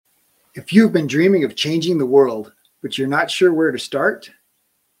If you've been dreaming of changing the world, but you're not sure where to start,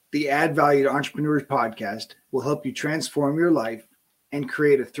 the Add Value to Entrepreneurs podcast will help you transform your life and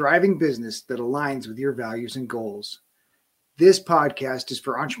create a thriving business that aligns with your values and goals. This podcast is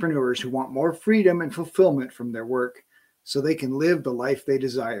for entrepreneurs who want more freedom and fulfillment from their work so they can live the life they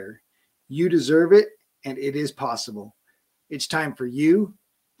desire. You deserve it, and it is possible. It's time for you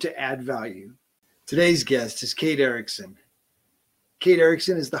to add value. Today's guest is Kate Erickson. Kate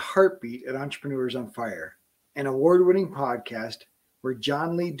Erickson is the heartbeat at Entrepreneurs on Fire, an award-winning podcast where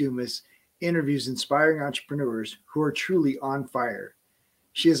John Lee Dumas interviews inspiring entrepreneurs who are truly on fire.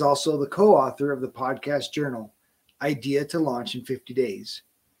 She is also the co-author of the podcast journal, Idea to Launch in 50 Days.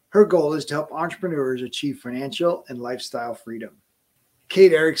 Her goal is to help entrepreneurs achieve financial and lifestyle freedom.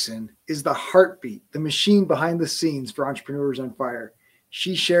 Kate Erickson is the heartbeat, the machine behind the scenes for Entrepreneurs on Fire.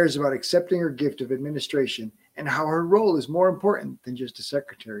 She shares about accepting her gift of administration and how her role is more important than just a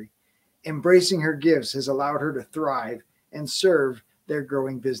secretary. Embracing her gifts has allowed her to thrive and serve their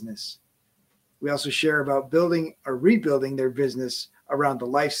growing business. We also share about building or rebuilding their business around the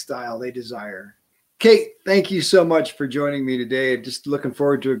lifestyle they desire. Kate, thank you so much for joining me today. Just looking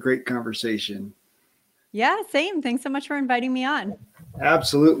forward to a great conversation. Yeah, same. Thanks so much for inviting me on.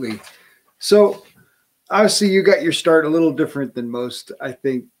 Absolutely. So obviously you got your start a little different than most, I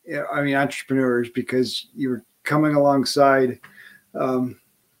think, entrepreneurs, because you were coming alongside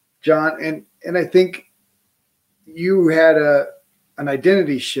John, and I think you had an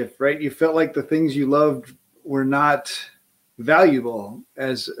identity shift, right? You felt like the things you loved were not valuable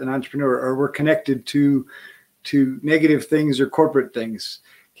as an entrepreneur, or were connected to negative things or corporate things.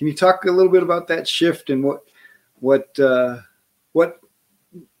 Can you talk a little bit about that shift and what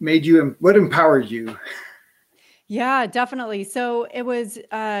made you, what empowered you? Yeah, definitely. So it was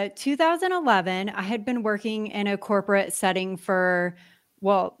 2011. I had been working in a corporate setting for,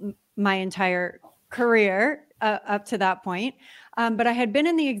 my entire career up to that point. But I had been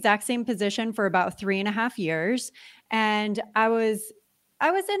in the exact same position for about 3.5 years. And I was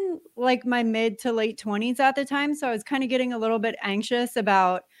in like my mid to late 20s at the time. So I was kind of getting a little bit anxious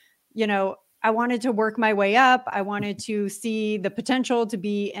about, I wanted to work my way up. I wanted to see the potential to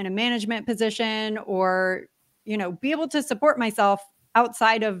be in a management position, or be able to support myself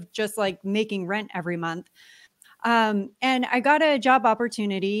outside of just like making rent every month. And I got a job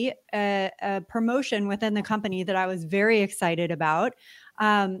opportunity, a promotion within the company that I was very excited about.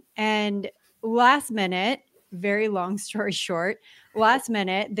 And last minute, very long story short, last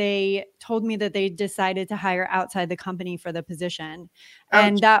minute, they told me that they decided to hire outside the company for the position. Ouch.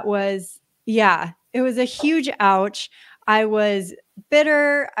 And that was, it was a huge ouch. I was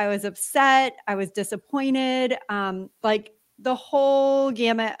bitter. I was upset. I was disappointed. Like the whole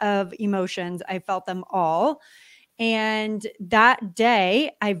gamut of emotions, I felt them all. And that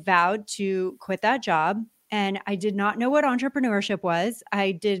day I vowed to quit that job. And I did not know what entrepreneurship was.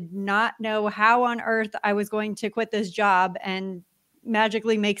 I did not know how on earth I was going to quit this job and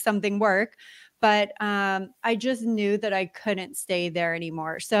magically make something work. But I just knew that I couldn't stay there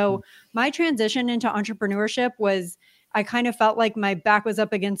anymore. So my transition into entrepreneurship was, I kind of felt like my back was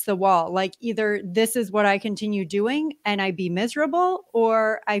up against the wall. Like either this is what I continue doing and I be miserable,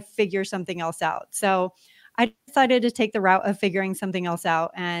 or I figure something else out. So I decided to take the route of figuring something else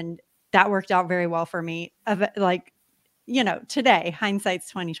out. And that worked out very well for me. Today, hindsight's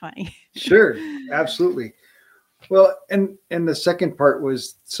 2020. Sure. Absolutely. Well, and the second part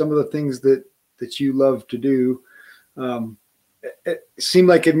was some of the things that you love to do. It seemed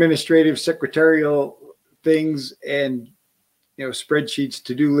like administrative, secretarial things, and spreadsheets,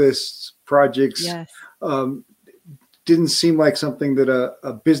 to-do lists, projects. Yes. Didn't seem like something that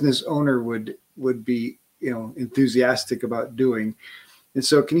a business owner would be enthusiastic about doing. And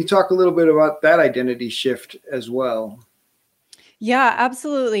so can you talk a little bit about that identity shift as well? Yeah,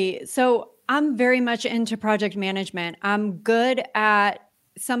 absolutely. So I'm very much into project management. I'm good at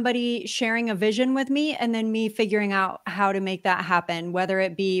somebody sharing a vision with me and then me figuring out how to make that happen, whether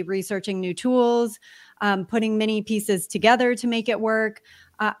it be researching new tools, putting many pieces together to make it work.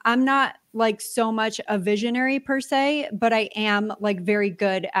 I'm not like so much a visionary per se, but I am like very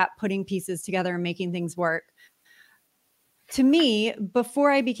good at putting pieces together and making things work. To me,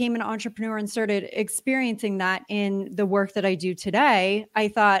 before I became an entrepreneur and started experiencing that in the work that I do today, I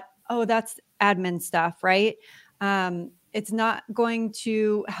thought, oh, that's admin stuff, right? It's not going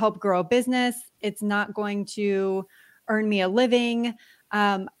to help grow a business. It's not going to earn me a living.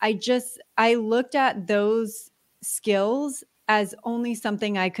 I looked at those skills as only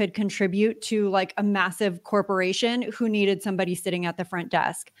something I could contribute to like a massive corporation who needed somebody sitting at the front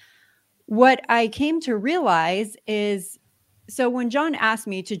desk. What I came to realize is so when John asked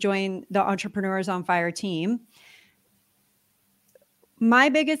me to join the Entrepreneurs on Fire team, my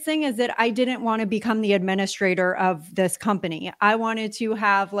biggest thing is that I didn't want to become the administrator of this company. I wanted to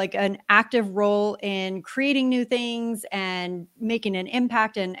have like an active role in creating new things and making an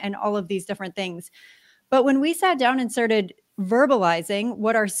impact and all of these different things. But when we sat down and started verbalizing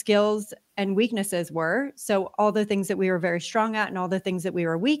what our skills and weaknesses were, so all the things that we were very strong at and all the things that we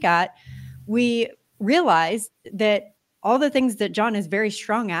were weak at, we realized that all the things that John is very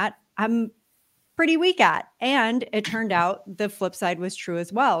strong at, I'm pretty weak at. And it turned out the flip side was true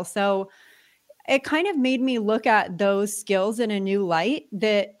as well. So it kind of made me look at those skills in a new light,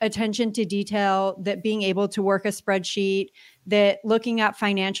 that attention to detail, that being able to work a spreadsheet, that looking at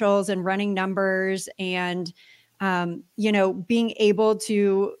financials and running numbers and, being able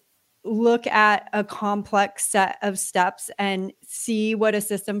to look at a complex set of steps and see what a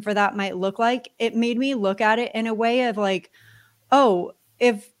system for that might look like. It made me look at it in a way of like, oh,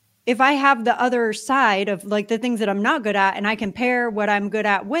 if I have the other side of like the things that I'm not good at and I compare what I'm good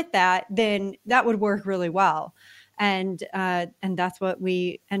at with that, then that would work really well. And that's what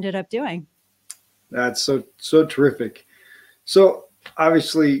we ended up doing. That's so terrific. So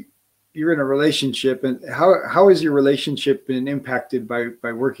obviously you're in a relationship, and how has your relationship been impacted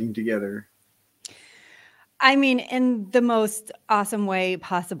by working together? I mean, in the most awesome way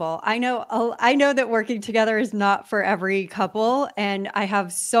possible. I know that working together is not for every couple. And I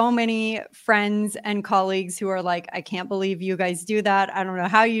have so many friends and colleagues who are like, I can't believe you guys do that. I don't know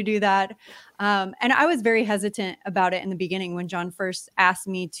how you do that. And I was very hesitant about it in the beginning when John first asked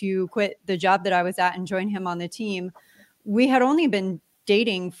me to quit the job that I was at and join him on the team. We had only been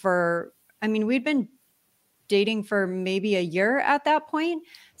dating we'd been dating for maybe a year at that point.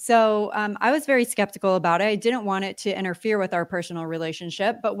 So I was very skeptical about it. I didn't want it to interfere with our personal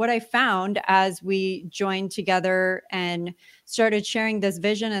relationship. But what I found as we joined together and started sharing this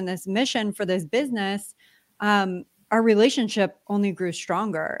vision and this mission for this business, our relationship only grew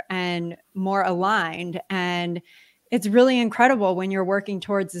stronger and more aligned. And it's really incredible when you're working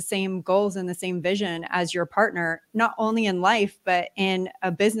towards the same goals and the same vision as your partner, not only in life, but in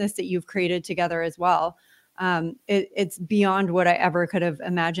a business that you've created together as well. It's beyond what I ever could have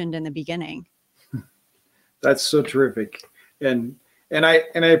imagined in the beginning. That's so terrific. And I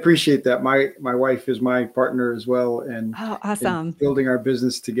appreciate that. My wife is my partner as well. And oh, awesome. And building our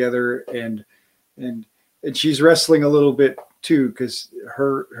business together, and she's wrestling a little bit too, because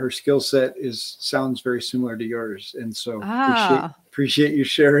her skill set sounds very similar to yours. And so appreciate you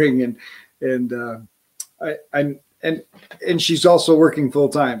sharing, and she's also working full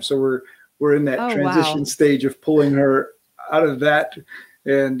time. So we're in that transition stage of pulling her out of that.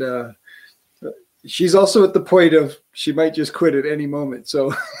 And she's also at the point of she might just quit at any moment.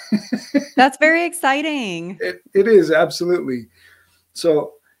 So that's very exciting. It is, absolutely.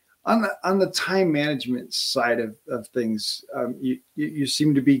 So on the time management side of things, you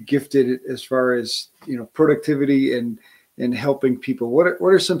seem to be gifted as far as, productivity and helping people. What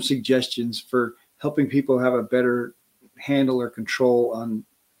are some suggestions for helping people have a better handle or control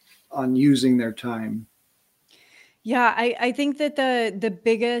on using their time? Yeah, I think that the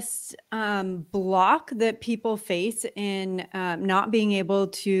biggest block that people face in not being able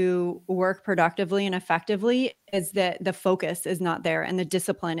to work productively and effectively is that the focus is not there and the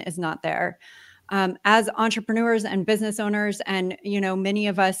discipline is not there. As entrepreneurs and business owners, and many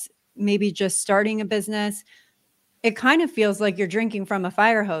of us maybe just starting a business, it kind of feels like you're drinking from a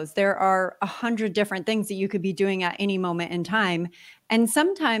fire hose. There are 100 different things that you could be doing at any moment in time. And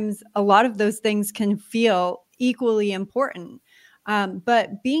sometimes a lot of those things can feel equally important.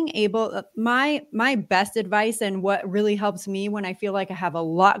 But being able, my best advice and what really helps me when I feel like I have a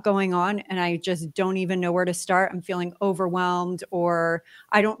lot going on and I just don't even know where to start, I'm feeling overwhelmed or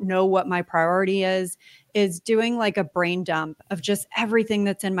I don't know what my priority is doing like a brain dump of just everything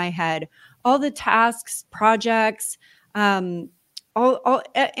that's in my head, all the tasks, projects, all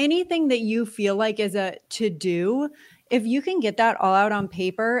anything that you feel like is a to-do. If you can get that all out on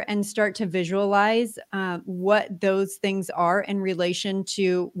paper and start to visualize what those things are in relation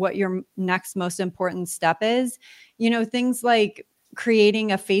to what your next most important step is, things like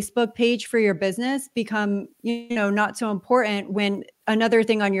creating a Facebook page for your business become, not so important when another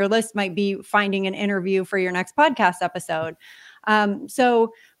thing on your list might be finding an interview for your next podcast episode.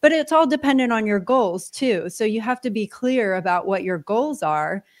 But it's all dependent on your goals too. So you have to be clear about what your goals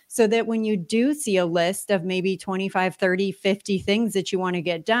are so that when you do see a list of maybe 25, 30, 50 things that you want to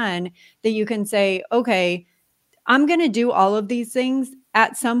get done, that you can say, okay, I'm going to do all of these things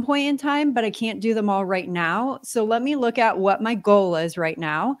at some point in time, but I can't do them all right now. So let me look at what my goal is right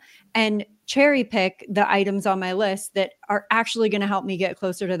now and cherry pick the items on my list that are actually going to help me get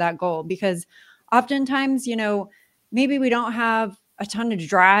closer to that goal. Because oftentimes, maybe we don't have a ton to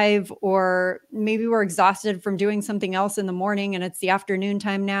drive, or maybe we're exhausted from doing something else in the morning and it's the afternoon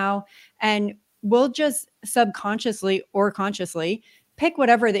time now. And we'll just subconsciously or consciously pick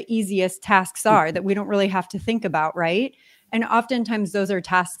whatever the easiest tasks are that we don't really have to think about, right? And oftentimes those are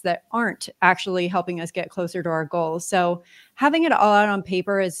tasks that aren't actually helping us get closer to our goals. So having it all out on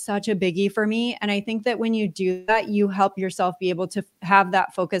paper is such a biggie for me. And I think that when you do that, you help yourself be able to have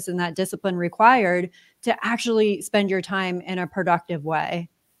that focus and that discipline required to actually spend your time in a productive way.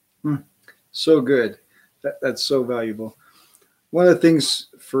 So good. That's so valuable. One of the things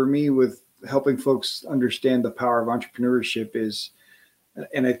for me with helping folks understand the power of entrepreneurship is,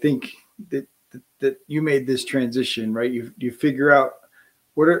 and I think that you made this transition, right? You figure out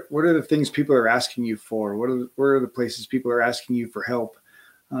what are the things people are asking you for? What are the places people are asking you for help?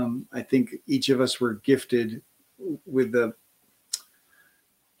 I think each of us were gifted with the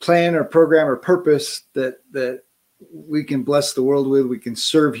plan or program or purpose that we can bless the world with, we can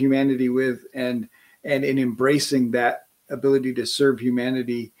serve humanity with, and in embracing that ability to serve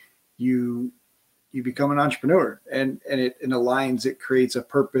humanity, you become an entrepreneur, and it aligns, it creates a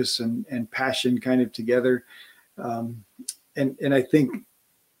purpose and passion kind of together. And I think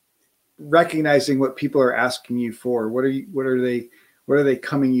recognizing what people are asking you for, what are they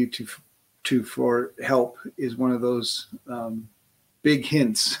coming you to for help, is one of those big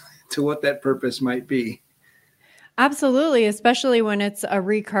hints to what that purpose might be. Absolutely, especially when it's a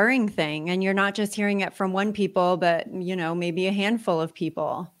recurring thing and you're not just hearing it from one people, but maybe a handful of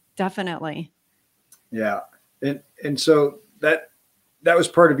people. Definitely. Yeah. And so that was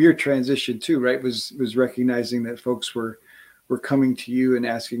part of your transition too, right? Was recognizing that folks were coming to you and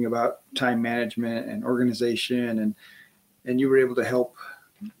asking about time management and organization, and you were able to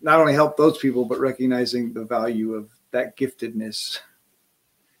not only help those people, but recognizing the value of that giftedness.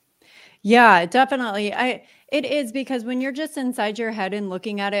 Yeah, definitely. It is, because when you're just inside your head and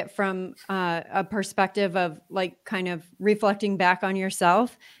looking at it from a perspective of like kind of reflecting back on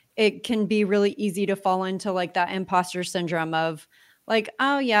yourself, it can be really easy to fall into like that imposter syndrome of like,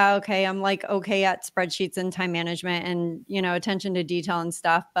 oh yeah, okay, I'm like okay at spreadsheets and time management and attention to detail and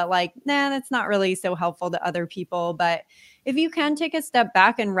stuff, but like, nah, that's not really so helpful to other people. But if you can take a step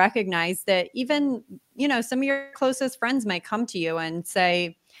back and recognize that even some of your closest friends might come to you and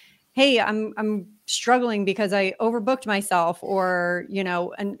say, hey, I'm struggling because I overbooked myself, or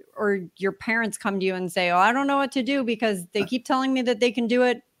or your parents come to you and say, oh, I don't know what to do because they keep telling me that they can do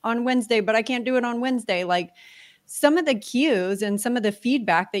it on Wednesday, but I can't do it on Wednesday. Like, some of the cues and some of the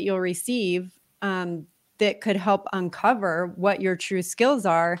feedback that you'll receive that could help uncover what your true skills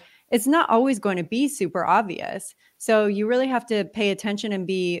are, it's not always going to be super obvious. So you really have to pay attention and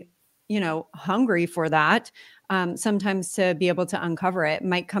be, hungry for that. Sometimes to be able to uncover it. It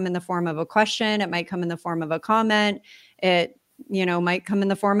might come in the form of a question. It might come in the form of a comment. It, might come in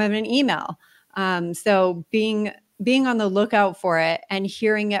the form of an email. So being on the lookout for it and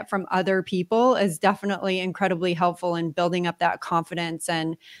hearing it from other people is definitely incredibly helpful in building up that confidence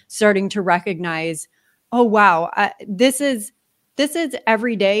and starting to recognize, oh, wow, this is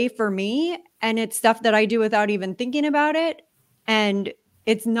every day for me. And it's stuff that I do without even thinking about it. And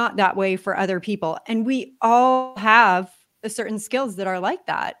it's not that way for other people. And we all have certain skills that are like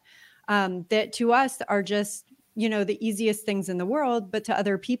that, that to us are just, the easiest things in the world, but to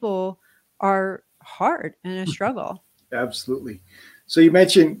other people are hard and a struggle. Absolutely. So you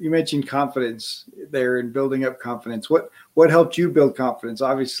mentioned confidence there and building up confidence. What helped you build confidence?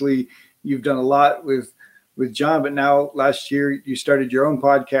 Obviously, you've done a lot with John, but now last year you started your own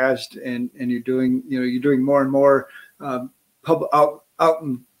podcast, and you're doing more and more out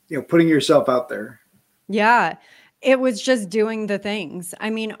and putting yourself out there. Yeah, it was just doing the things. I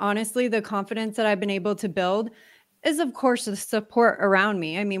mean, honestly, the confidence that I've been able to build is, of course, the support around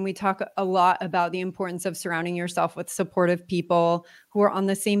me. I mean, we talk a lot about the importance of surrounding yourself with supportive people who are on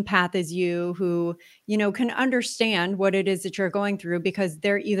the same path as you, who, can understand what it is that you're going through, because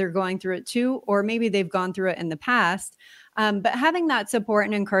they're either going through it too, or maybe they've gone through it in the past. But having that support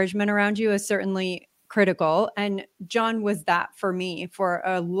and encouragement around you is certainly critical. And John was that for me for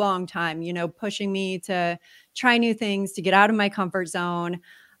a long time, pushing me to try new things, to get out of my comfort zone.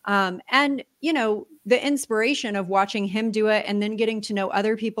 And, the inspiration of watching him do it and then getting to know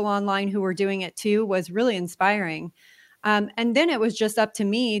other people online who were doing it too was really inspiring. And then it was just up to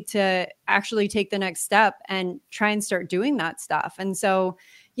me to actually take the next step and try and start doing that stuff. And so,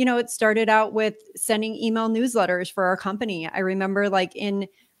 it started out with sending email newsletters for our company. I remember like in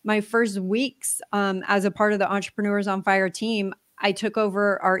my first weeks as a part of the Entrepreneurs on Fire team, I took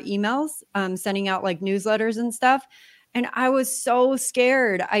over our emails, sending out like newsletters and stuff. And I was so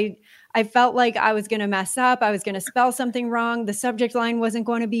scared. I felt like I was going to mess up. I was going to spell something wrong. The subject line wasn't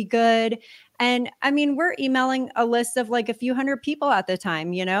going to be good. And I mean, we're emailing a list of like a few hundred people at the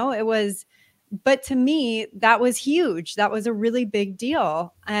time, but to me, that was huge. That was a really big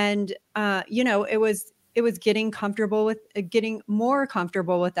deal. And, it was getting more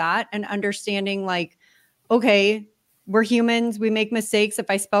comfortable with that and understanding like, okay, we're humans. We make mistakes. If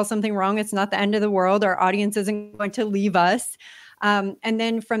I spell something wrong, it's not the end of the world. Our audience isn't going to leave us. And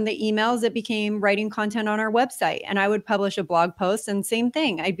then from the emails, it became writing content on our website. And I would publish a blog post and same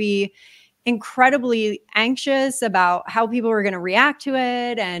thing. I'd be incredibly anxious about how people were going to react to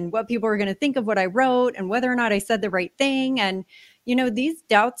it and what people were going to think of what I wrote and whether or not I said the right thing. And, these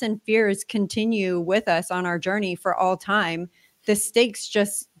doubts and fears continue with us on our journey for all time. The stakes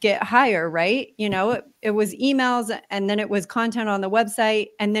just get higher, right? It was emails and then it was content on the website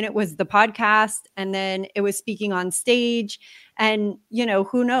and then it was the podcast and then it was speaking on stage. And,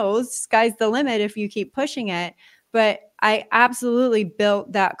 who knows, sky's the limit if you keep pushing it. But I absolutely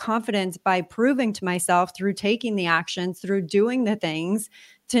built that confidence by proving to myself through taking the actions, through doing the things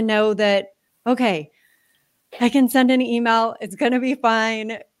to know that, okay, I can send an email. It's going to be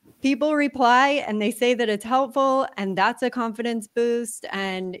fine. People reply and they say that it's helpful and that's a confidence boost.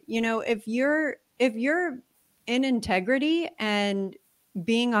 And, if you're in integrity and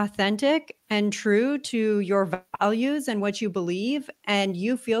being authentic and true to your values and what you believe, and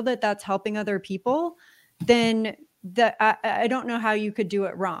you feel that that's helping other people, then I don't know how you could do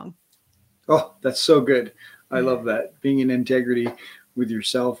it wrong. Oh, that's so good. I love that. Being in integrity with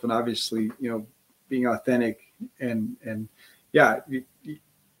yourself and obviously, being authentic and yeah,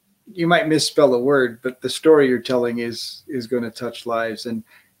 you might misspell a word, but the story you're telling is going to touch lives and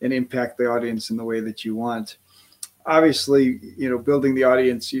impact the audience in the way that you want. Obviously, building the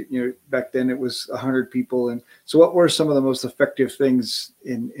audience, back then it was 100 people. And so what were some of the most effective things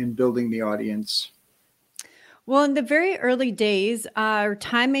in building the audience? Well, in the very early days, our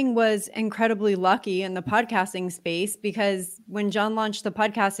timing was incredibly lucky in the podcasting space because when John launched the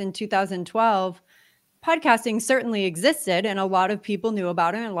podcast in 2012, podcasting certainly existed and a lot of people knew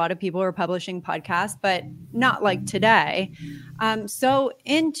about it and a lot of people were publishing podcasts, but not like today. So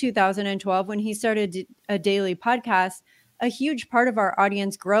in 2012, when he started a daily podcast, a huge part of our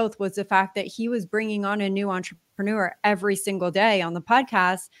audience growth was the fact that he was bringing on a new entrepreneur every single day on the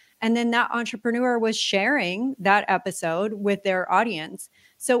podcast. And then that entrepreneur was sharing that episode with their audience.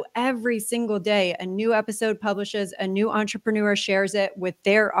 So every single day, a new episode publishes, a new entrepreneur shares it with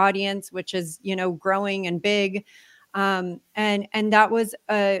their audience, which is, growing and big. And that was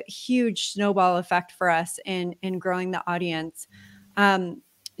a huge snowball effect for us in growing the audience.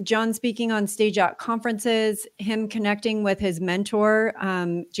 John speaking on stage at conferences, him connecting with his mentor,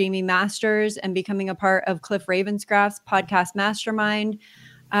 Jamie Masters, and becoming a part of Cliff Ravenscraft's podcast mastermind.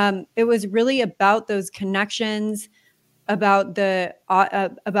 It was really about those connections, about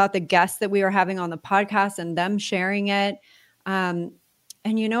the guests that we were having on the podcast and them sharing it. And,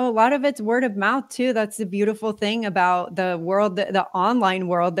 a lot of it's word of mouth too. That's the beautiful thing about the world, the online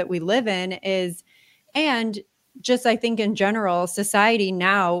world that we live in is, and just, I think in general, society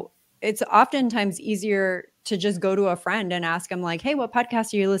now, it's oftentimes easier to just go to a friend and ask them like, hey, what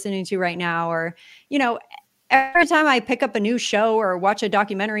podcast are you listening to right now? Or, every time I pick up a new show or watch a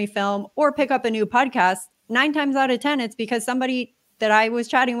documentary film or pick up a new podcast, 9 times out of 10, it's because somebody that I was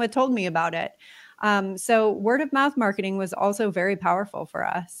chatting with told me about it. So word of mouth marketing was also very powerful for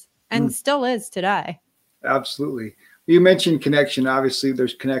us and still is today. Absolutely. You mentioned connection. Obviously,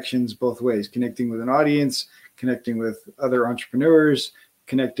 there's connections both ways, connecting with an audience, connecting with other entrepreneurs,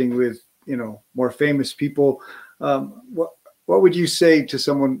 connecting with, more famous people. What would you say to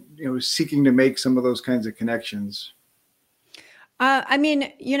someone, seeking to make some of those kinds of connections?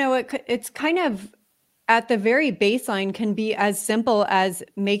 It's kind of at the very baseline can be as simple as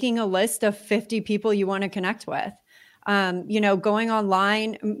making a list of 50 people you want to connect with. Going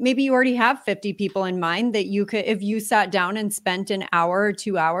online, maybe you already have 50 people in mind that you could, if you sat down and spent an hour or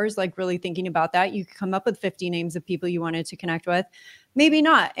 2 hours, like really thinking about that, you could come up with 50 names of people you wanted to connect with. Maybe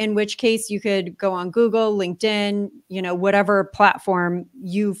not, in which case you could go on Google, LinkedIn, whatever platform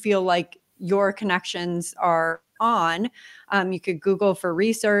you feel like your connections are on. You could Google for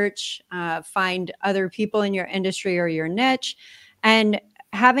research, find other people in your industry or your niche. And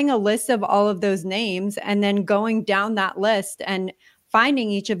having a list of all of those names and then going down that list and finding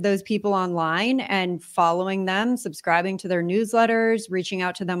each of those people online and following them, subscribing to their newsletters, reaching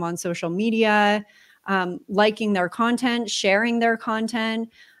out to them on social media, liking their content, sharing their content.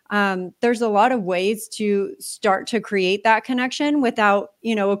 There's a lot of ways to start to create that connection without,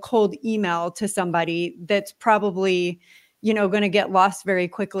 a cold email to somebody that's probably, going to get lost very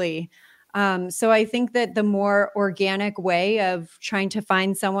quickly. So I think that the more organic way of trying to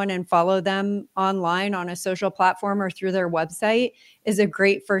find someone and follow them online on a social platform or through their website is a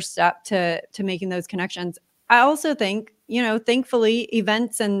great first step to making those connections. I also think, thankfully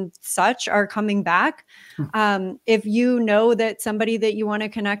events and such are coming back. If you know that somebody that you want to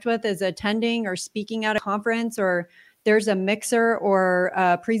connect with is attending or speaking at a conference, or there's a mixer or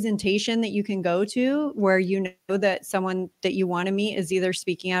a presentation that you can go to where you know that someone that you want to meet is either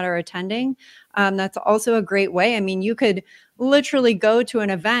speaking at or attending, that's also a great way. I mean, you could literally go to an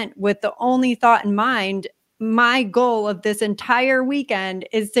event with the only thought in mind, my goal of this entire weekend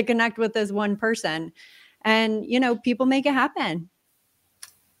is to connect with this one person. And, people make it happen.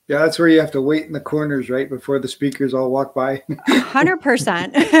 Yeah, that's where you have to wait in the corners, right, before the speakers all walk by.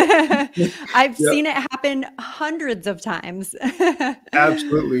 100%. I've seen it happen hundreds of times.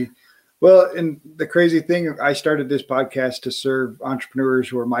 Absolutely. Well, and the crazy thing, I started this podcast to serve entrepreneurs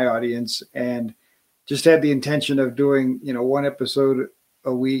who are my audience, and just had the intention of doing, one episode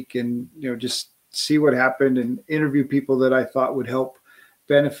a week and, just see what happened and interview people that I thought would help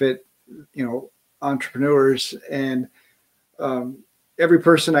benefit, entrepreneurs. And every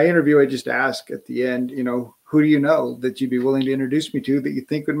person I interview, I just ask at the end, who do you know that you'd be willing to introduce me to that you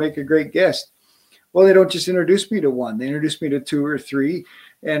think would make a great guest? Well, they don't just introduce me to one, they introduce me to two or three,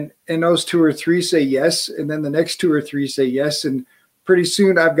 and those two or three say yes. And then the next two or three say yes. And pretty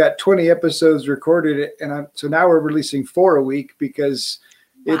soon I've got 20 episodes recorded. And so now we're releasing 4 a week because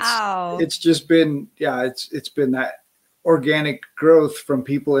it's just been, it's been that organic growth from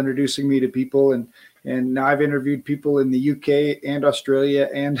people introducing me to people. And now I've interviewed people in the UK and Australia,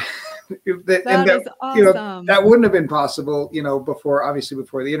 and that is awesome. That wouldn't have been possible,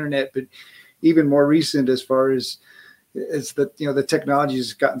 before the internet, but even more recent as far as that, the technology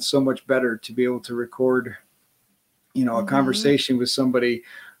has gotten so much better to be able to record, a conversation with somebody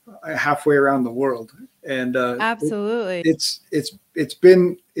halfway around the world. And absolutely, it's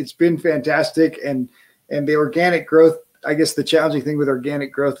been fantastic. And the organic growth, I guess the challenging thing with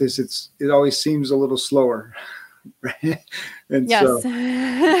organic growth is it always seems a little slower, right? And yes.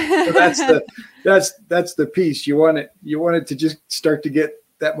 so that's the piece. You want it to just start to get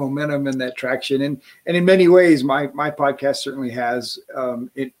that momentum and that traction. And in many ways, my podcast certainly has,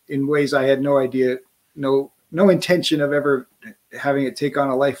 in ways I had no idea, no intention of ever having it take on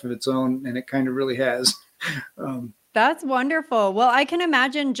a life of its own, and it kind of really has. That's wonderful. Well, I can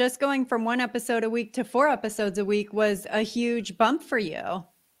imagine just going from 1 episode a week to 4 episodes a week was a huge bump for you.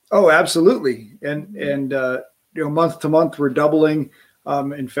 Oh, absolutely. And month to month, we're doubling.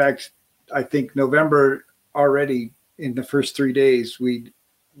 In fact, I think November already, in the first 3 days, we'd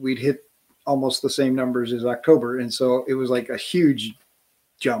hit almost the same numbers as October. And so it was like a huge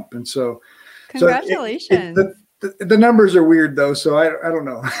jump. And so congratulations. The numbers are weird though. So I don't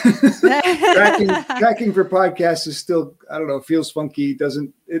know. tracking for podcasts is still, I don't know, feels funky.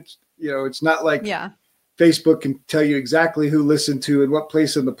 It's not like Facebook can tell you exactly who listened to and what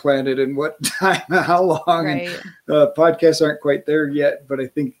place on the planet and what time, how long. Right. And podcasts aren't quite there yet, but I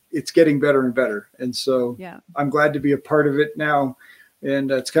think it's getting better and better. And so I'm glad to be a part of it now. And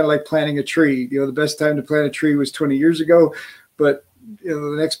it's kind of like planting a tree. The best time to plant a tree was 20 years ago, but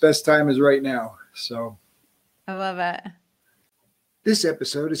the next best time is right now. So I love it. This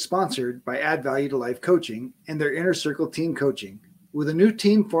episode is sponsored by Add Value to Life Coaching and their Inner Circle Team Coaching. With a new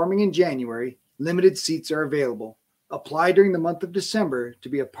team forming in January, limited seats are available. Apply during the month of December to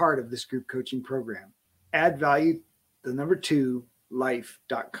be a part of this group coaching program. Add Value, 2,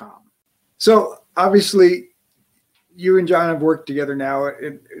 life.com. So obviously, you and John have worked together now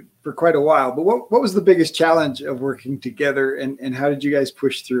for quite a while, but what was the biggest challenge of working together, and how did you guys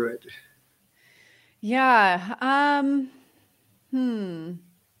push through it? Yeah.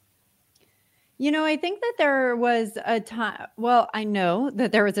 I think that there was a time, I know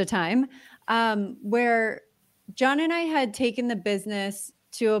that there was a time where John and I had taken the business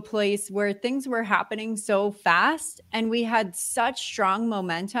to a place where things were happening so fast and we had such strong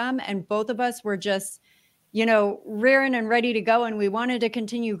momentum, and both of us were just, rearing and ready to go. And we wanted to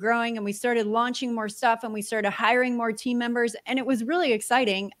continue growing, and we started launching more stuff, and we started hiring more team members, and it was really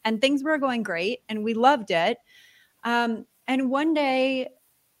exciting, and things were going great and we loved it. And one day,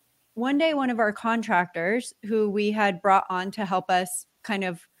 one of our contractors who we had brought on to help us kind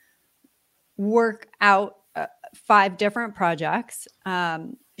of work out 5 different projects.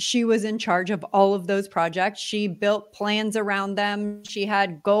 She was in charge of all of those projects. She built plans around them. She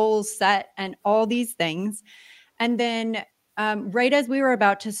had goals set and all these things. And then right as we were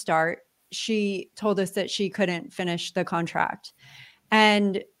about to start, she told us that she couldn't finish the contract.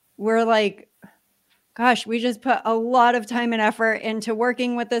 And we're like, gosh, we just put a lot of time and effort into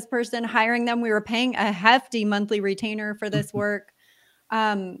working with this person, hiring them. We were paying a hefty monthly retainer for this work.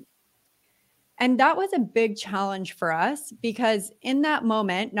 And that was a big challenge for us, because in that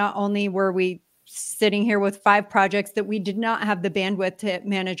moment, not only were we sitting here with 5 projects that we did not have the bandwidth to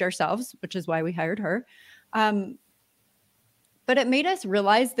manage ourselves, which is why we hired her, but it made us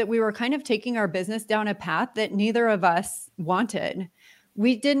realize that we were kind of taking our business down a path that neither of us wanted.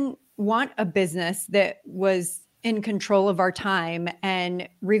 We didn't want a business that was in control of our time and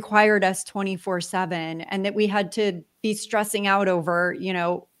required us 24/7, and that we had to be stressing out over,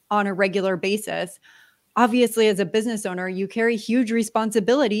 on a regular basis. Obviously, as a business owner, you carry huge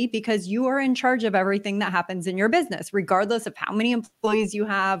responsibility because you are in charge of everything that happens in your business, regardless of how many employees you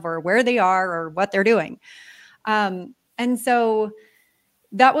have or where they are or what they're doing. And so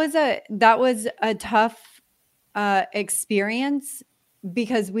that was a tough experience,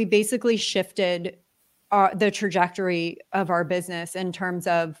 because we basically shifted the trajectory of our business in terms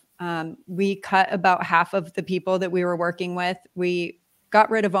of we cut about half of the people that we were working with. We got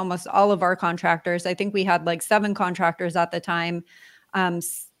rid of almost all of our contractors. I think we had like 7 contractors at the time,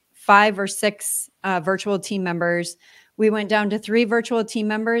 5 or 6 virtual team members. We went down to 3 virtual team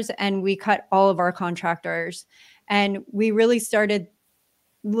members, and we cut all of our contractors. And we really started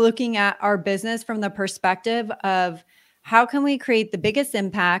looking at our business from the perspective of how can we create the biggest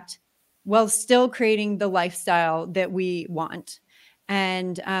impact while still creating the lifestyle that we want.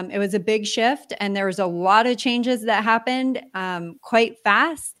 And it was a big shift, and there was a lot of changes that happened quite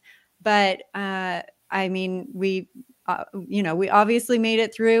fast. But we obviously made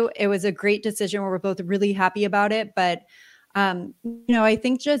it through. It was a great decision. We were both really happy about it. But, I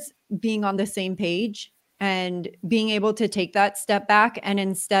think just being on the same page and being able to take that step back, and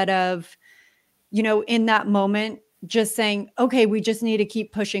instead of, in that moment, just saying, okay, we just need to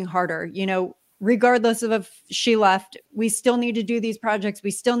keep pushing harder, regardless of if she left, we still need to do these projects.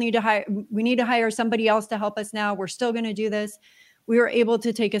 We still need to hire somebody else to help us now. We're still going to do this. We were able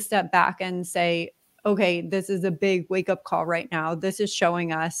to take a step back and say, okay, this is a big wake up call right now. This is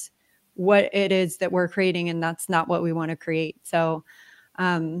showing us what it is that we're creating, and that's not what we want to create. So,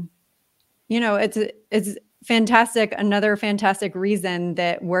 it's fantastic. Another fantastic reason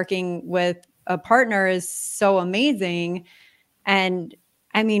that working with a partner is so amazing. And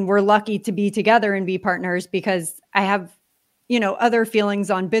we're lucky to be together and be partners, because I have, other feelings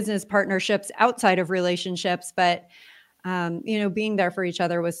on business partnerships outside of relationships, but, being there for each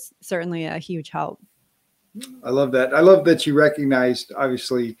other was certainly a huge help. I love that. I love that you recognized,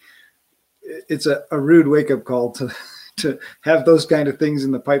 obviously, it's a rude wake-up call to have those kind of things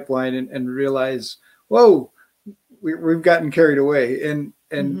in the pipeline and realize, whoa, we've gotten carried away, and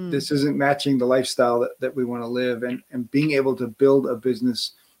this isn't matching the lifestyle that we want to live, and being able to build a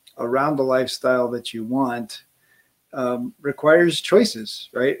business around the lifestyle that you want requires choices,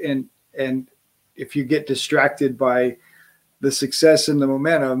 right? And if you get distracted by the success and the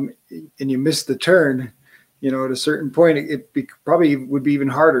momentum, and you miss the turn, at a certain point, it probably would be even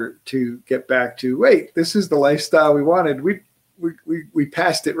harder to get back to, wait, this is the lifestyle we wanted. We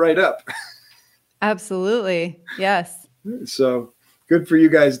passed it right up. Absolutely. Yes. So good for you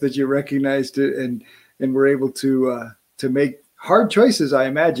guys that you recognized it and were able to make hard choices, I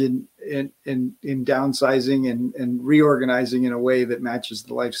imagine, in downsizing and reorganizing in a way that matches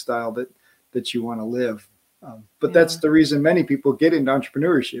the lifestyle that you want to live. But that's the reason many people get into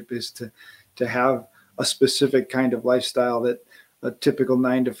entrepreneurship, is to have a specific kind of lifestyle that a typical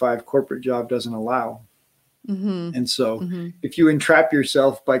 9-to-5 corporate job doesn't allow. Mm-hmm. And so if you entrap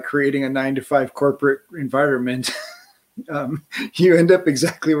yourself by creating a 9-to-5 corporate environment, you end up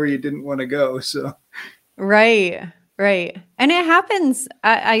exactly where you didn't want to go. So, right. And it happens,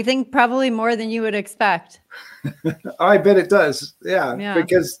 I think, probably more than you would expect. I bet it does. Yeah.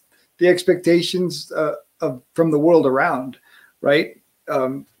 Because the expectations from the world around, right?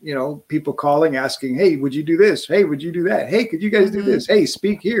 People calling, asking, hey, would you do this? Hey, would you do that? Hey, could you guys do this? Hey,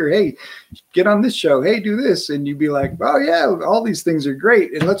 speak here. Hey, get on this show. Hey, do this. And you'd be like, oh yeah, all these things are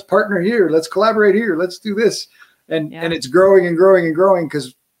great. And let's partner here. Let's collaborate here. Let's do this. And it's growing and growing and growing,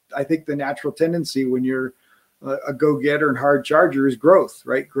 because I think the natural tendency when you're a go-getter and hard charger is growth,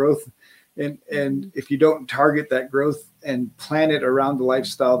 right? Growth. And if you don't target that growth and plan it around the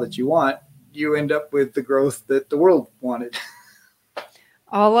lifestyle that you want, you end up with the growth that the world wanted.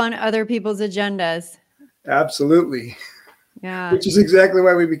 All on other people's agendas. Absolutely. Yeah. Which is exactly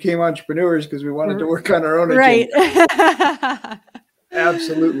why we became entrepreneurs, because we wanted to work on our own agenda. Right.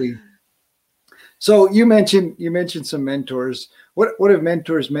 Absolutely. So you mentioned some mentors. What have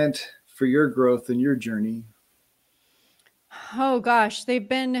mentors meant for your growth and your journey? Oh gosh, they've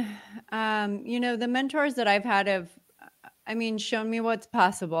been, the mentors that I've had have, shown me what's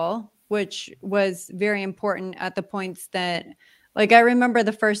possible, which was very important at the points that, like, I remember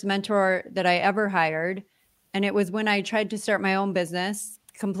the first mentor that I ever hired, and it was when I tried to start my own business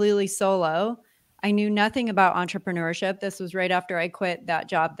completely solo. I knew nothing about entrepreneurship. This was right after I quit that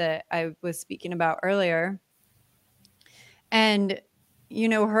job that I was speaking about earlier. And,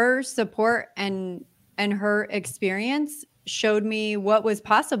 her support and her experience showed me what was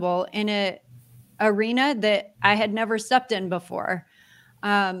possible in a arena that I had never stepped in before.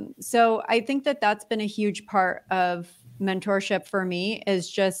 So I think that that's been a huge part of mentorship for me, is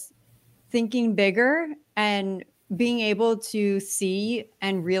just thinking bigger and being able to see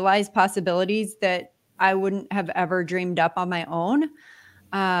and realize possibilities that I wouldn't have ever dreamed up on my own.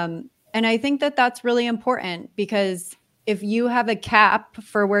 And I think that that's really important, because if you have a cap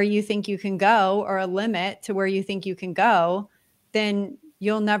for where you think you can go, or a limit to where you think you can go, then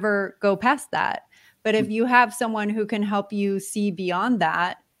you'll never go past that. But if you have someone who can help you see beyond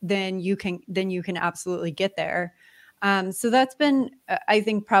that, then you can absolutely get there. So that's been, I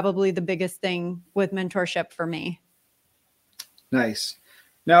think, probably the biggest thing with mentorship for me. Nice.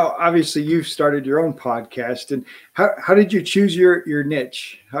 Now, obviously, you've started your own podcast, and how did you choose your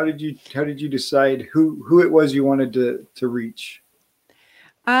niche? How did you decide who it was you wanted to reach?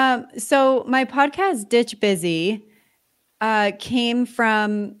 So my podcast, Ditch Busy, came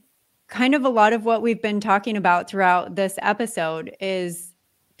from kind of a lot of what we've been talking about throughout this episode. Is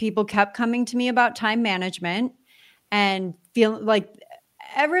people kept coming to me about time management, and feel like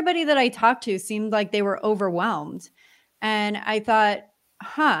everybody that I talked to seemed like they were overwhelmed. And I thought,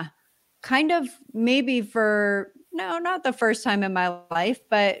 kind of maybe not the first time in my life,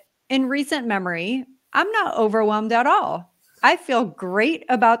 but in recent memory, I'm not overwhelmed at all. I feel great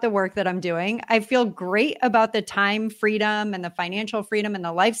about the work that I'm doing. I feel great about the time freedom and the financial freedom and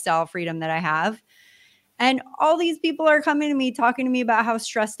the lifestyle freedom that I have. And all these people are coming to me, talking to me about how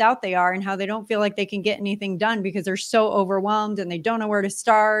stressed out they are and how they don't feel like they can get anything done because they're so overwhelmed and they don't know where to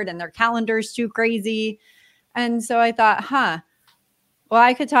start and their calendar's too crazy. And so I thought, well,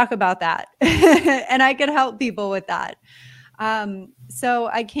 I could talk about that and I could help people with that. So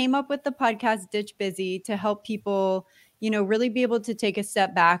I came up with the podcast Ditch Busy to help people, really be able to take a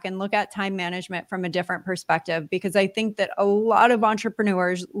step back and look at time management from a different perspective, because I think that a lot of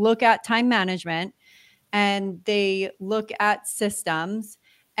entrepreneurs look at time management and they look at systems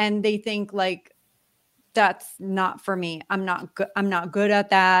and they think like, that's not for me. I'm not good at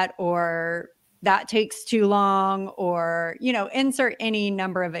that, or that takes too long, or, insert any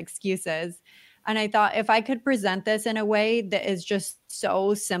number of excuses. And I thought, if I could present this in a way that is just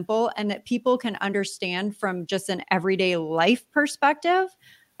so simple and that people can understand from just an everyday life perspective.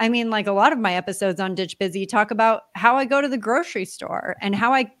 I mean, like, a lot of my episodes on Ditch Busy talk about how I go to the grocery store and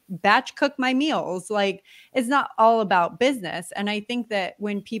how I batch cook my meals. Like, it's not all about business. And I think that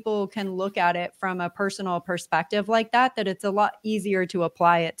when people can look at it from a personal perspective like that, that it's a lot easier to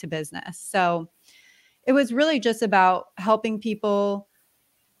apply it to business. So it was really just about helping people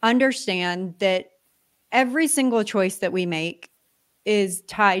understand that every single choice that we make is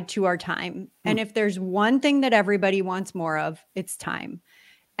tied to our time. And if there's one thing that everybody wants more of, it's time.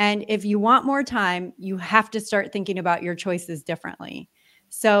 And if you want more time, you have to start thinking about your choices differently.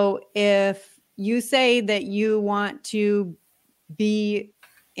 So if you say that you want to be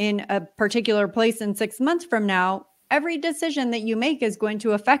in a particular place in 6 months from now, every decision that you make is going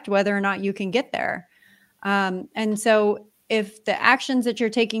to affect whether or not you can get there. And so if the actions that you're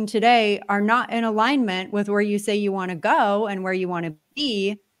taking today are not in alignment with where you say you want to go and where you want to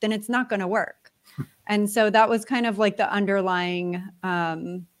be, then it's not going to work. And so that was kind of like the underlying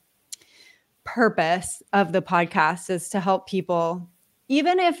purpose of the podcast, is to help people,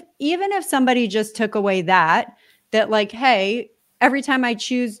 even if somebody just took away that like, hey, every time I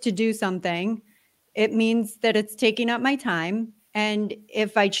choose to do something, it means that it's taking up my time. And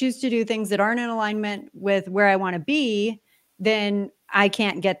if I choose to do things that aren't in alignment with where I want to be, then I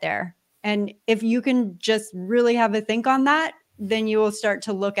can't get there. And if you can just really have a think on that, then you will start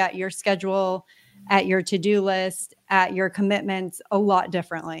to look at your schedule, at your to-do list, at your commitments a lot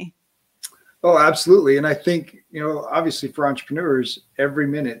differently. Oh, absolutely. And I think, obviously for entrepreneurs, every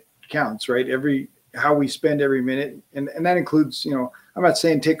minute counts, right? How we spend every minute. And that includes, I'm not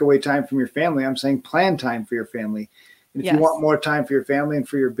saying take away time from your family. I'm saying plan time for your family. And if you want more time for your family and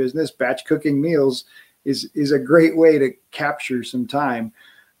for your business, batch cooking meals is a great way to capture some time.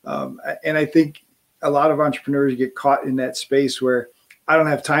 And I think a lot of entrepreneurs get caught in that space where I don't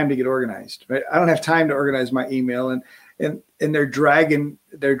have time to get organized, right? I don't have time to organize my email, and they're dragging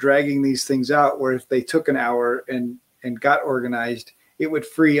these things out, where if they took an hour and got organized, it would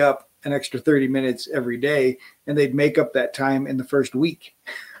free up an extra 30 minutes every day, and they'd make up that time in the first week.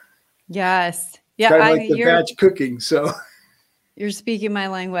 Yes. Yeah. Kind of like the batch cooking. So you're speaking my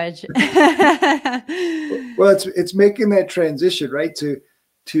language. Well, it's making that transition, right?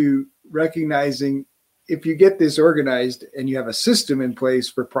 To recognizing, if you get this organized and you have a system in place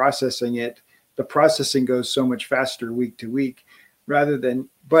for processing it, the processing goes so much faster week to week, but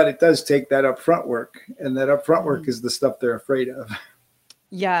it does take that upfront work, and that upfront work is the stuff they're afraid of.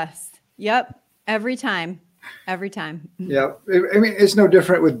 Yes. Yep. Every time. Yeah. I mean, it's no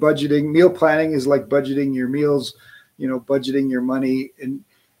different with budgeting. Meal planning is like budgeting your meals, budgeting your money,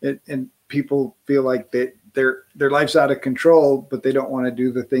 and people feel like that their life's out of control, but they don't want to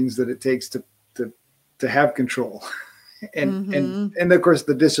do the things that it takes to have control. And of course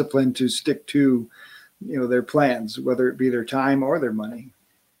the discipline to stick to, their plans, whether it be their time or their money.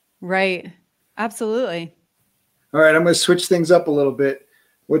 Right. Absolutely. All right. I'm going to switch things up a little bit.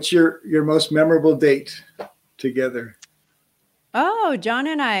 What's your most memorable date together? Oh, John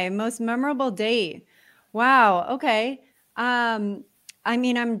and I, most memorable date. Wow. Okay. I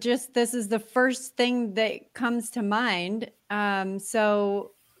mean, this is the first thing that comes to mind. It's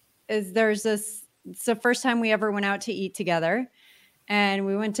the first time we ever went out to eat together, and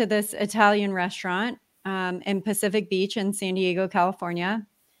we went to this Italian restaurant in Pacific Beach in San Diego, California.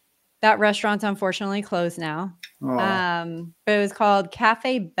 That restaurant's unfortunately closed now. But it was called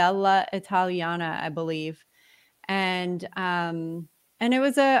Cafe Bella Italiana, I believe. And it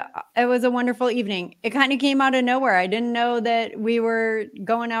was a wonderful evening. It kind of came out of nowhere. I didn't know that we were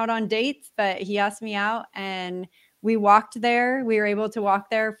going out on dates, but he asked me out, and we walked there. We were able to walk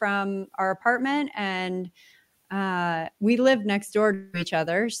there from our apartment, and we lived next door to each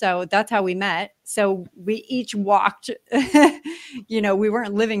other. So that's how we met. So we each walked, we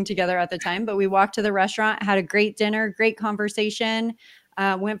weren't living together at the time, but we walked to the restaurant, had a great dinner, great conversation,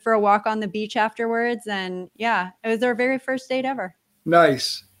 went for a walk on the beach afterwards. And yeah, it was our very first date ever.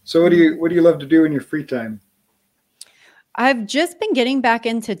 Nice. So what do you love to do in your free time? I've just been getting back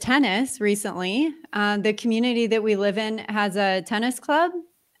into tennis recently. The community that we live in has a tennis club.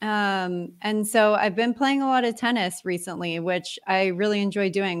 And so I've been playing a lot of tennis recently, which I really enjoy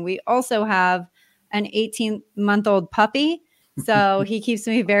doing. We also have an 18-month-old puppy. So he keeps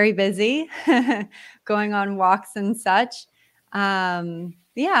me very busy going on walks and such.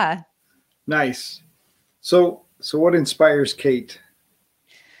 Yeah. Nice. So what inspires Kate?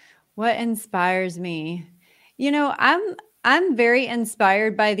 What inspires me? I'm very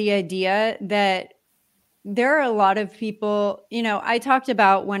inspired by the idea that there are a lot of people, I talked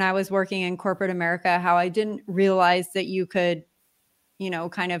about when I was working in corporate America, how I didn't realize that you could,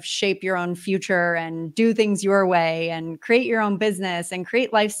 kind of shape your own future and do things your way and create your own business and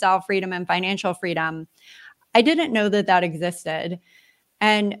create lifestyle freedom and financial freedom. I didn't know that existed.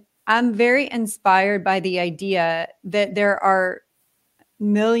 And I'm very inspired by the idea that there are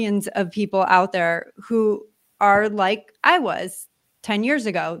millions of people out there who are like I was 10 years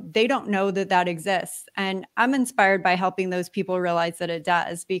ago. They don't know that exists. And I'm inspired by helping those people realize that it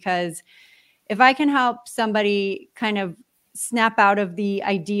does, because if I can help somebody kind of snap out of the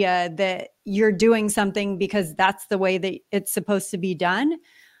idea that you're doing something because that's the way that it's supposed to be done,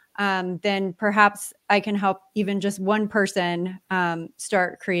 then perhaps I can help even just one person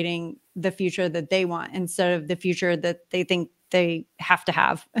start creating the future that they want instead of the future that they think they have to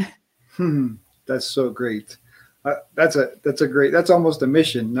have. That's so great. That's almost a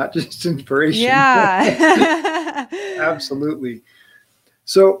mission, not just inspiration. Yeah. Absolutely.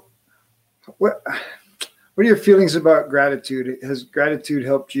 So what are your feelings about gratitude? Has gratitude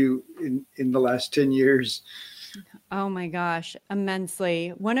helped you in the last 10 years? Oh my gosh, immensely.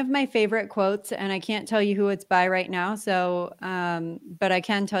 One of my favorite quotes, and I can't tell you who it's by right now. So, but I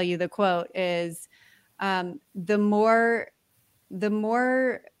can tell you the quote is, the more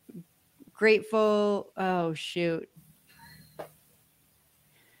grateful,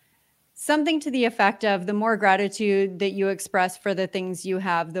 something to the effect of, the more gratitude that you express for the things you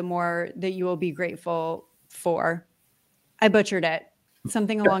have, the more that you will be grateful for. I butchered it,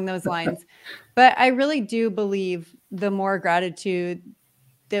 something along those lines. But I really do believe the more gratitude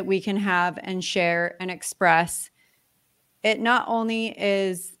that we can have and share and express, it not only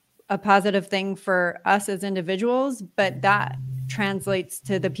is a positive thing for us as individuals, but that translates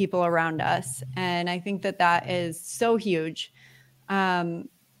to the people around us. And I think that that is so huge.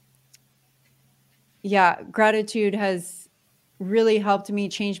 Yeah, gratitude has really helped me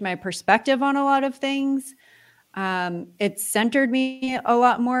change my perspective on a lot of things. It's centered me a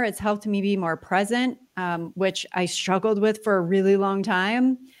lot more. It's helped me be more present, which I struggled with for a really long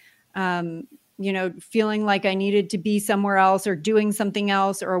time. Feeling like I needed to be somewhere else or doing something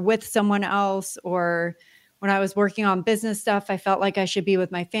else or with someone else. Or when I was working on business stuff, I felt like I should be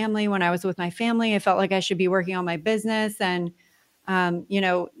with my family. When I was with my family, I felt like I should be working on my business. And,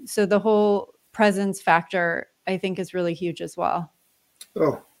 so the whole presence factor, I think, is really huge as well.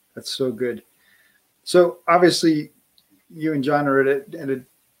 Oh, that's so good. So obviously you and John are at a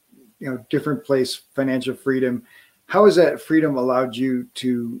different place, financial freedom. How has that freedom allowed you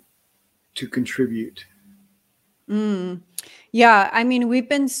to contribute? Yeah, I mean, we've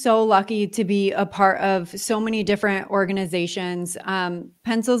been so lucky to be a part of so many different organizations.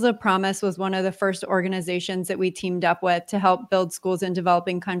 Pencils of Promise was one of the first organizations that we teamed up with to help build schools in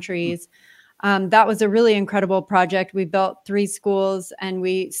developing countries. That was a really incredible project. We built 3 schools, and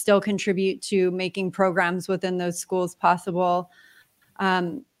we still contribute to making programs within those schools possible.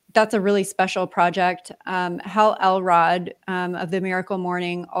 That's a really special project. Hal Elrod of the Miracle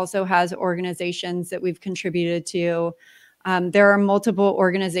Morning also has organizations that we've contributed to. There are multiple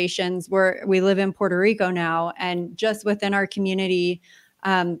organizations where we live in Puerto Rico now, and just within our community,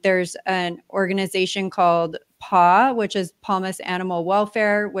 there's an organization called PAW, which is Palmas Animal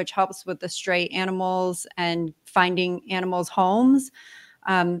Welfare, which helps with the stray animals and finding animals homes,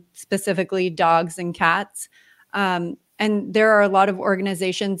 specifically dogs and cats. And there are a lot of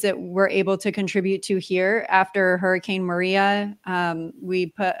organizations that we're able to contribute to here. After Hurricane Maria, we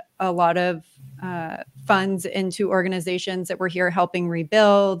put a lot of funds into organizations that were here helping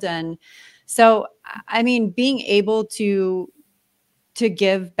rebuild. And so, I mean, being able to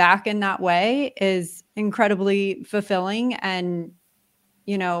give back in that way is incredibly fulfilling. And,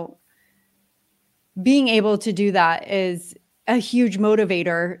 being able to do that is a huge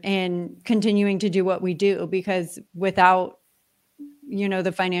motivator in continuing to do what we do, because without,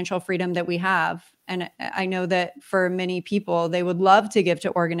 the financial freedom that we have, and I know that for many people, they would love to give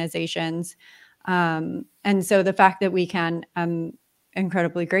to organizations. And so the fact that we can, I'm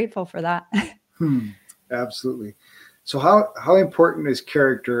incredibly grateful for that. Absolutely. So how important is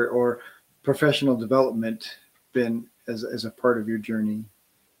character or professional development been as a part of your journey?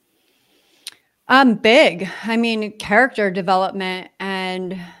 Big. I mean, character development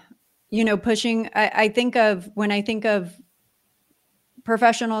and, pushing. When I think of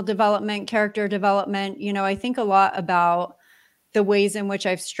professional development, character development, I think a lot about the ways in which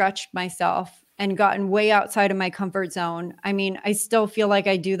I've stretched myself and gotten way outside of my comfort zone. I mean, I still feel like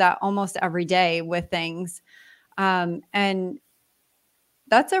I do that almost every day with things. And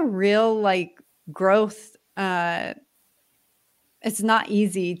that's a real growth. It's not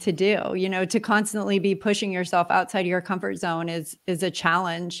easy to do, to constantly be pushing yourself outside of your comfort zone is a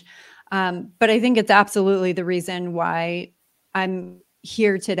challenge. But I think it's absolutely the reason why I'm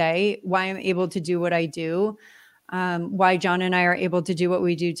here today, why I'm able to do what I do, why John and I are able to do what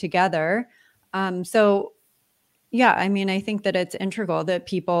we do together. So yeah, I mean, I think that it's integral that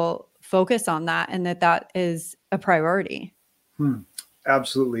people focus on that and that is a priority.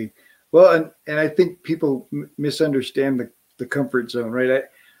 Absolutely. Well, and I think people misunderstand the comfort zone, right?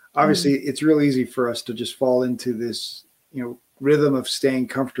 Obviously, it's real easy for us to just fall into this, rhythm of staying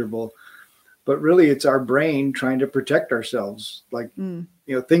comfortable, but really it's our brain trying to protect ourselves.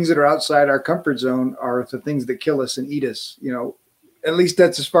 Things that are outside our comfort zone are the things that kill us and eat us, at least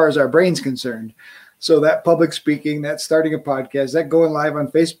that's as far as our brain's concerned. So that public speaking, that starting a podcast, that going live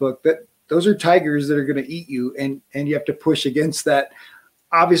on Facebook, those are tigers that are going to eat you, and you have to push against that.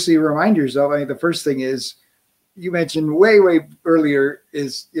 Obviously, remind yourself. I mean, the first thing is, you mentioned way earlier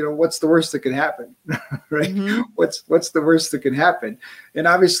is, what's the worst that can happen, right? Mm-hmm. What's the worst that can happen? And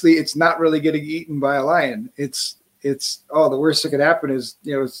obviously it's not really getting eaten by a lion. It's the worst that could happen is,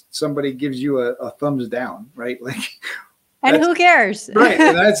 somebody gives you a thumbs down, right? And who cares? Right.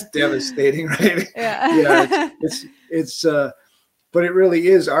 And that's devastating, right? Yeah. It's but it really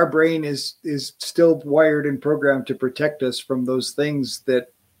is, our brain is still wired and programmed to protect us from those things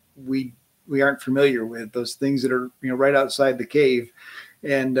that we aren't familiar with, those things that are, right outside the cave.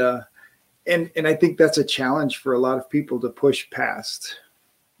 And I think that's a challenge for a lot of people to push past.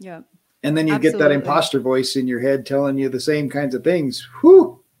 Yeah. And then you get that imposter voice in your head telling you the same kinds of things.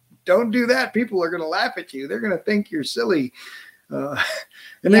 Whew, don't do that. People are going to laugh at you. They're going to think you're silly. And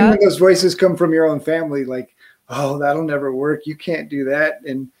then when those voices come from your own family, like, oh, that'll never work. You can't do that.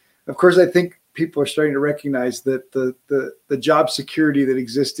 And of course, I think people are starting to recognize that the job security that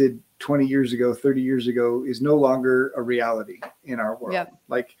existed 20 years ago, 30 years ago is no longer a reality in our world. Yep.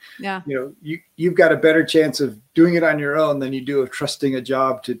 Like, yeah, you've got a better chance of doing it on your own than you do of trusting a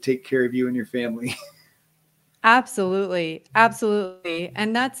job to take care of you and your family. absolutely. Absolutely.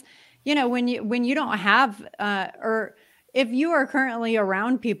 And that's, when you don't have, or if you are currently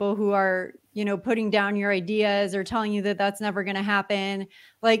around people who are, putting down your ideas or telling you that that's never going to happen,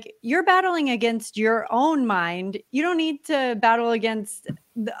 like, you're battling against your own mind. You don't need to battle against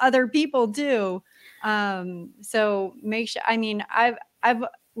the other people too. So make sure, I've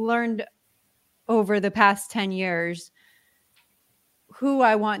learned over the past 10 years who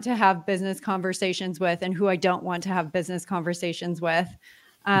I want to have business conversations with and who I don't want to have business conversations with.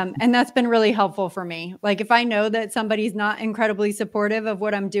 And that's been really helpful for me. Like, if I know that somebody's not incredibly supportive of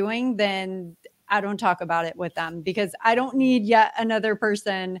what I'm doing, then I don't talk about it with them, because I don't need yet another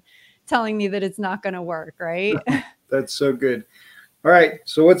person telling me that it's not going to work. Right. That's so good. All right.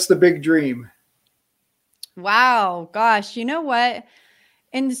 So what's the big dream? Wow. Gosh. You know what?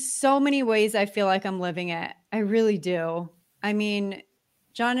 In so many ways, I feel like I'm living it. I really do. I mean,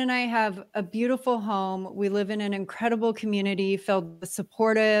 John and I have a beautiful home. We live in an incredible community filled with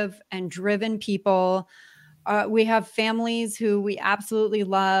supportive and driven people. We have families who we absolutely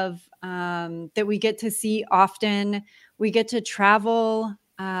love, that we get to see often. We get to travel.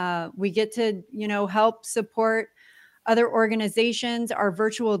 We get to, help support other organizations. Our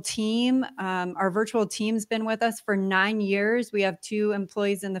virtual team's been with us for 9 years. We have 2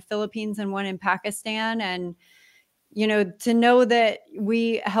 employees in the Philippines and 1 in Pakistan. And to know that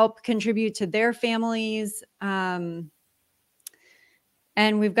we help contribute to their families, and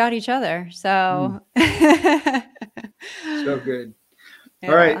we've got each other. So, so good. Yeah.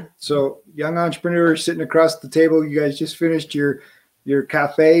 All right. So, young entrepreneurs sitting across the table, you guys just finished your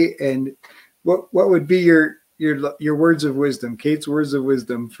cafe, and what would be your words of wisdom, Kate's words of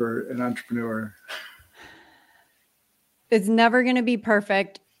wisdom for an entrepreneur? It's never going to be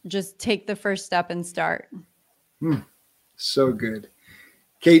perfect. Just take the first step and start. So good.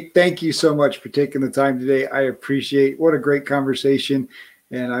 Kate, thank you so much for taking the time today. I appreciate, what a great conversation.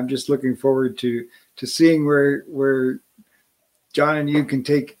 And I'm just looking forward to seeing where John and you can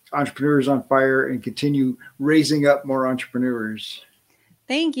take Entrepreneurs on Fire and continue raising up more entrepreneurs.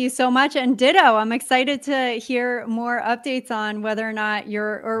 Thank you so much. And ditto, I'm excited to hear more updates on whether or not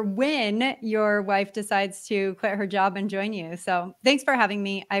when your wife decides to quit her job and join you. So thanks for having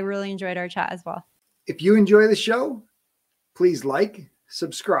me. I really enjoyed our chat as well. If you enjoy the show, please like,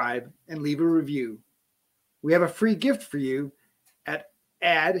 subscribe, and leave a review. We have a free gift for you at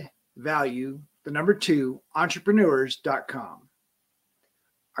addvalue2entrepreneurs.com.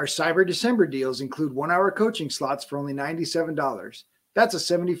 Our Cyber December deals include 1-hour coaching slots for only $97. That's a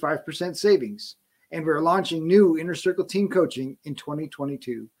 75% savings. And we're launching new Inner Circle team coaching in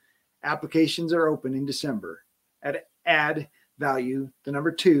 2022. Applications are open in December at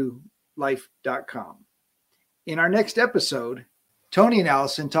addvalue2life.com. In our next episode, Tony and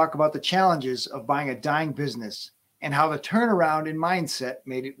Allison talk about the challenges of buying a dying business and how the turnaround in mindset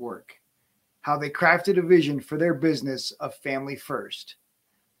made it work. How they crafted a vision for their business of family first.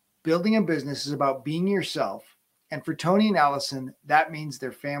 Building a business is about being yourself. And for Tony and Allison, that means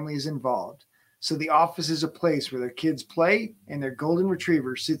their family is involved. So the office is a place where their kids play and their golden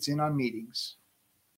retriever sits in on meetings.